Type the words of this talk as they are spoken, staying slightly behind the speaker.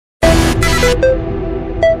Hey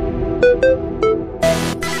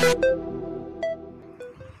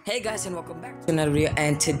guys, and welcome back to another video,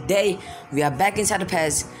 and today we are back inside the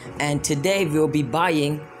PES, and today we will be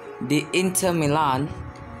buying the Inter Milan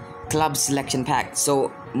club selection pack.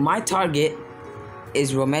 So my target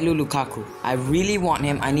is Romelu Lukaku. I really want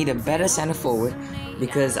him. I need a better center forward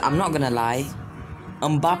because I'm not gonna lie,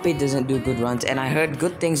 Mbappe doesn't do good runs, and I heard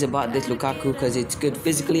good things about this Lukaku because it's good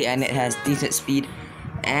physically and it has decent speed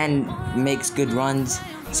and makes good runs.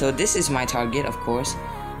 So this is my target, of course.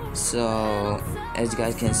 So as you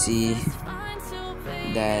guys can see,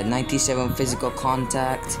 the 97 physical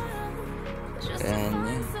contact, and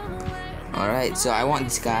yeah. Alright, so I want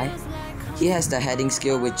this guy. He has the heading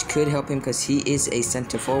skill which could help him because he is a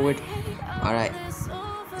center forward. Alright,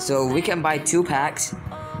 so we can buy 2 packs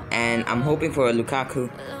and I'm hoping for a Lukaku.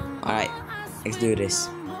 Alright, let's do this.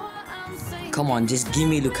 Come on, just give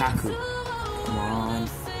me Lukaku. Come on.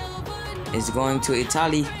 It's going to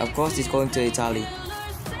Italy. Of course it's going to Italy.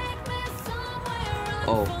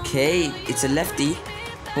 Okay, it's a lefty.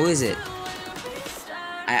 Who is it?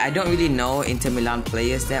 I don't really know Inter Milan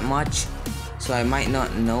players that much, so I might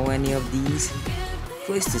not know any of these.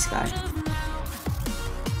 Who is this guy?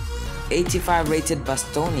 85 rated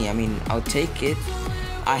Bastoni. I mean, I'll take it.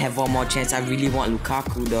 I have one more chance. I really want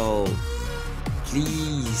Lukaku though.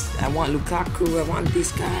 Please, I want Lukaku. I want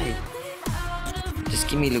this guy. Just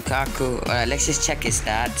give me Lukaku. Alright, let's just check his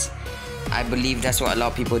stats. I believe that's what a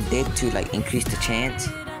lot of people did to like increase the chance.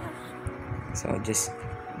 So just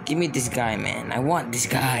give me this guy, man. I want this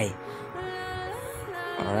guy.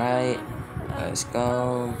 Alright, let's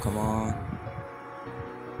go. Come on.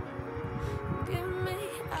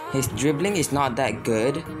 His dribbling is not that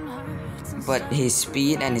good, but his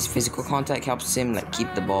speed and his physical contact helps him like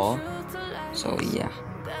keep the ball. So yeah,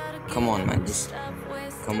 come on, man. Just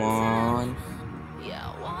come on.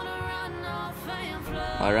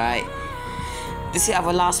 Alright, this is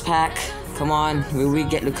our last pack. Come on, will we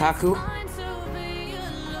get Lukaku?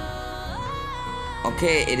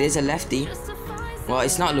 Okay, it is a lefty. Well,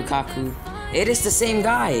 it's not Lukaku. It is the same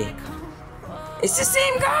guy. It's the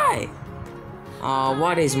same guy. Oh,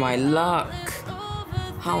 what is my luck?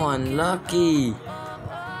 How unlucky.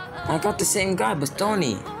 I got the same guy,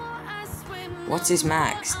 Bastoni. What's his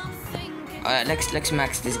max? Alright, let's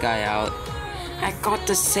max this guy out. I got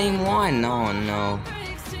the same one. Oh no.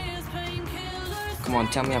 Come on,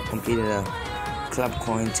 tell me I've completed a club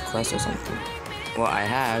coins quest or something. Well, I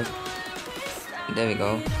have. There we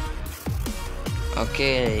go.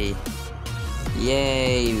 Okay.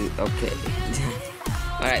 Yay. Okay.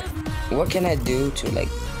 Alright. What can I do to like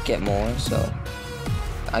get more? So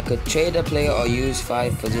I could trade a player or use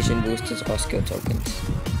 5 position boosters or skill tokens.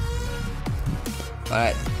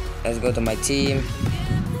 Alright. Let's go to my team.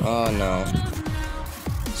 Oh no.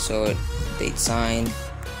 So date signed.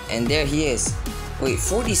 And there he is. Wait,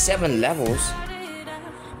 47 levels?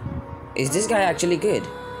 Is this guy actually good?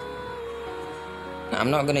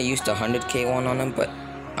 I'm not gonna use the 100k one on him, but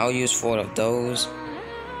I'll use 4 of those.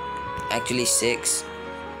 Actually 6.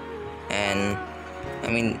 And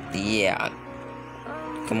I mean, yeah.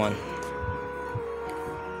 Come on.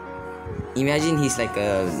 Imagine he's like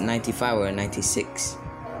a 95 or a 96.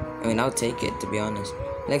 I mean, I'll take it, to be honest.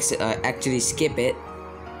 Let's actually skip it.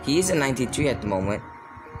 He is a 93 at the moment,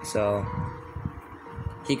 so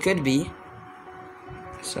he could be.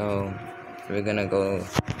 So we're gonna go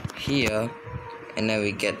here, and then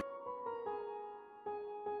we get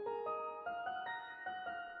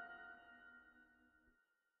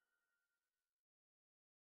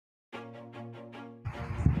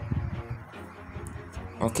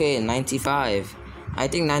okay, 95. I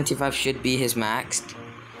think 95 should be his max.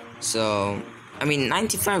 So I mean,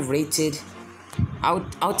 95 rated.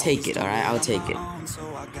 I'll take it. Alright, I'll take it.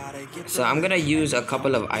 So I'm gonna use a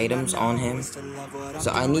couple of items on him.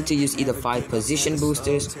 So I need to use either 5 position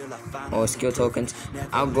boosters or skill tokens.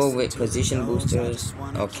 I'll go with position boosters,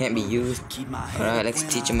 or can't be used. Alright, let's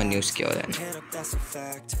teach him a new skill then.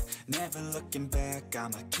 Never looking back,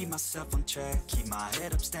 I'ma keep myself on track, keep my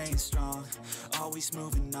head up, staying strong, always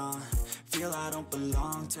moving on, feel I don't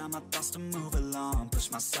belong, tell my thoughts to move along, push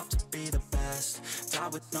myself to be the best, die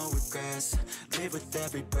with no regrets, live with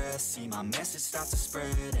every breath, see my message start to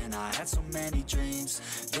spread, and I had so many dreams,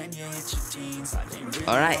 then you hit your teens, I didn't really.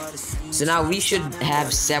 Alright, so now we should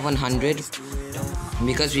have 700,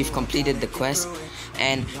 because we've completed the quest.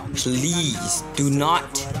 And please do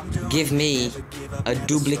not give me a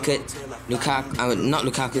duplicate Lukaku, not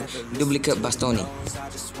Lukaku, duplicate Bastoni.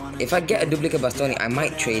 If I get a duplicate Bastoni, I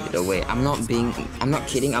might trade it away. I'm not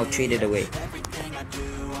kidding, I'll trade it away.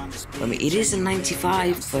 I mean, it is a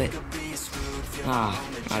 95, but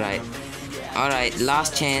alright. Alright,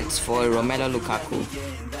 last chance for Romelu Lukaku.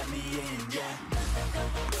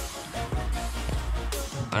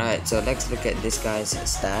 Alright, so let's look at this guy's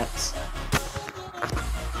stats.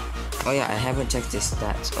 Oh yeah, I haven't checked his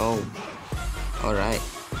stats. Oh, alright.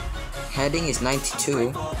 Heading is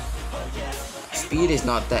 92. Speed is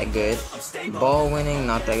not that good. Ball winning,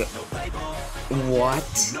 not that good. What?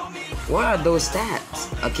 What are those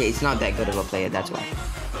stats? Okay, it's not that good of a player, that's why.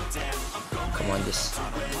 Come on, just...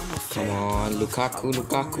 Come on, Lukaku,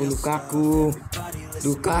 Lukaku, Lukaku.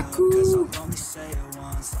 Lukaku.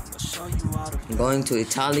 Going to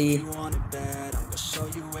Italy.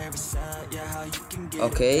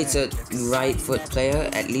 Okay, it's a right foot player.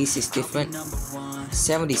 At least it's different.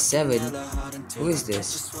 77. Who is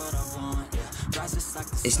this?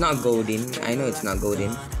 It's not Godin. I know it's not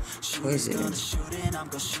Godin. Who is it?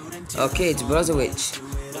 Okay, it's Brozovic.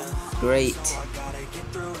 Great.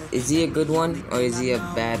 Is he a good one or is he a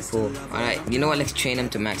bad pull? Alright, you know what? Let's train him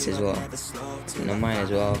to max as well. No, mine as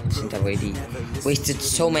well. Since I've already wasted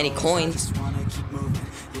so many coins.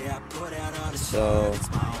 So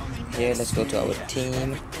here, let's go to our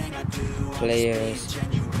team. Players.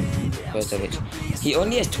 Brozovic. He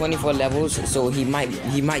only has 24 levels, so he might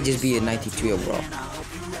just be a 93 overall.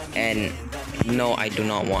 And no, I do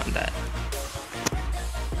not want that.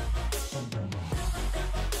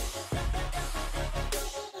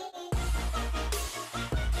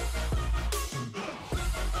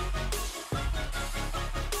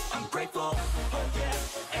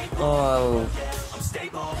 Oh,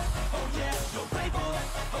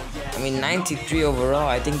 I mean 93 overall.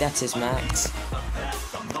 I think that's his max.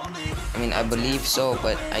 I mean, I believe so,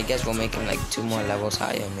 but I guess we'll make him like 2 more levels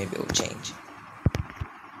higher. Maybe it'll change.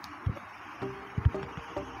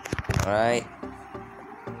 Alright.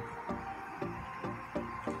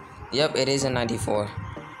 Yep, it is a 94.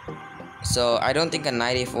 So I don't think a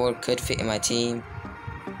 94 could fit in my team.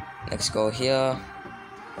 Let's go here.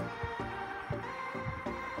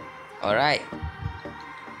 Alright.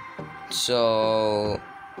 So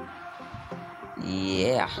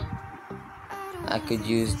yeah, I could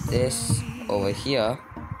use this over here,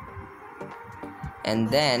 and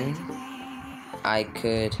then I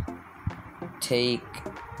could take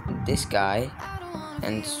this guy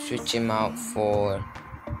and switch him out for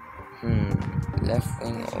left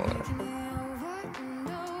wing, or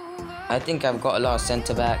I think I've got a lot of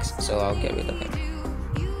center backs, so I'll get rid of him.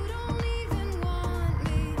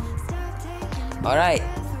 Alright,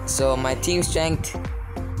 so my team strength,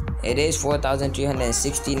 it is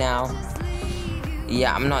 4,360 now.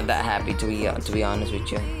 Yeah, I'm not that happy to be honest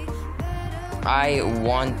with you. I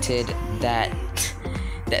wanted that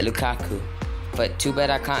Lukaku, but too bad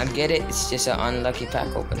I can't get it. It's just an unlucky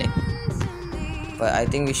pack opening. But I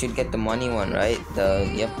think we should get the money one, right?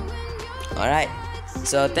 Yep. Alright,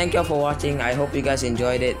 so thank y'all for watching. I hope you guys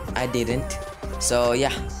enjoyed it. I didn't. So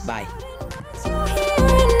yeah, bye.